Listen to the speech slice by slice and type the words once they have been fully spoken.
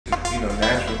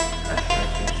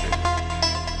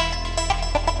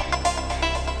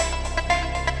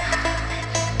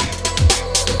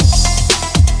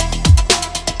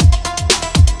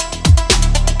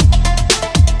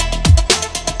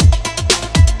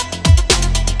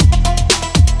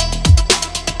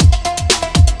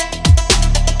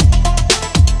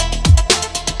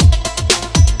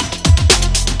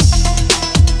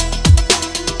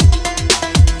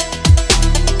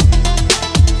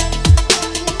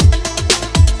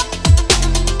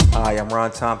Hi, I'm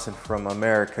Ron Thompson from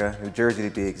America, New Jersey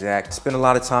to be exact. Spent a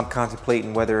lot of time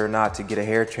contemplating whether or not to get a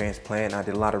hair transplant. I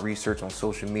did a lot of research on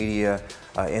social media,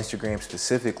 Instagram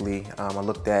specifically. I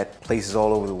looked at places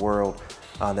all over the world.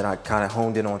 Then I kind of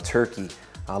honed in on Turkey.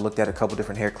 I looked at a couple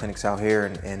different hair clinics out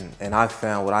here and I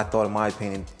found what I thought, in my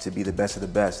opinion, to be the best of the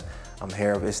best.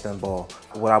 Hair of Istanbul.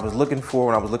 What I was looking for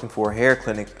when I was looking for a hair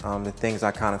clinic, the things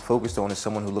I kind of focused on is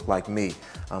someone who looked like me,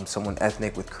 someone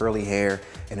ethnic with curly hair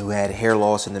and who had hair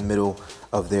loss in the middle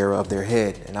of their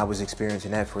head. And I was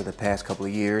experiencing that for the past couple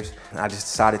of years. And I just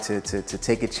decided to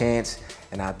take a chance,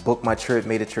 and I booked my trip,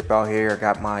 made a trip out here. I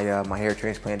got my my hair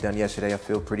transplant done yesterday. I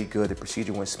feel pretty good. The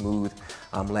procedure went smooth.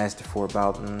 Lasted for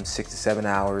about 6 to 7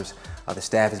 hours. The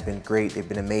staff has been great. They've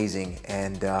been amazing,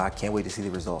 and I can't wait to see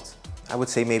the results. I would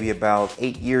say maybe about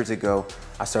 8 years ago,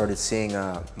 I started seeing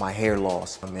my hair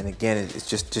loss. And again, it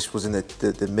just was in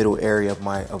the middle area of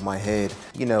my head.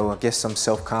 You know, I guess some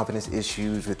self-confidence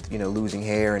issues with, losing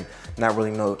hair and not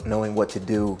really knowing what to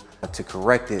do to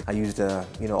correct it. I used,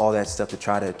 all that stuff to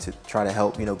try to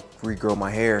help, regrow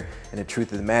my hair. And the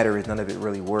truth of the matter is none of it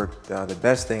really worked. The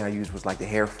best thing I used was like the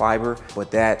hair fiber,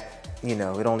 but that,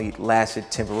 it only lasted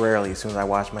temporarily. As soon as I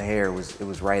washed my hair, it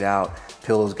was right out.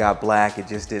 Pillows got black. It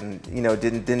just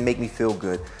didn't make me feel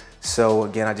good. So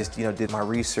again, I just, did my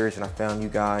research, and I found you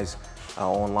guys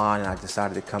online, and I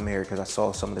decided to come here because I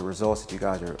saw some of the results that you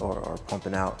guys are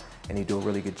pumping out, and you do a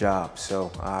really good job.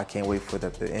 So I can't wait for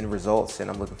the end results, and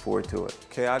I'm looking forward to it.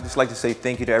 Okay, I'd just like to say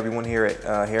thank you to everyone here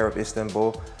at Hair of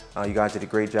Istanbul. You guys did a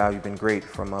great job. You've been great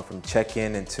from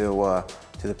check-in until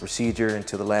to the procedure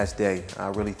until the last day. I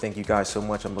really thank you guys so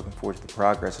much. I'm looking forward to the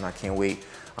progress, and I can't wait.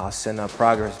 I'll send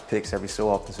progress pics every so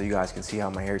often so you guys can see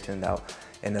how my hair turned out.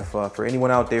 And if for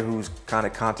anyone out there who's kind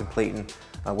of contemplating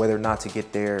whether or not to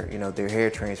get their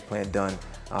hair transplant done,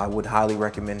 I would highly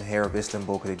recommend Hair of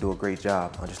Istanbul because they do a great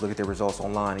job. Just look at their results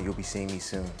online, and you'll be seeing me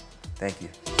soon. Thank you.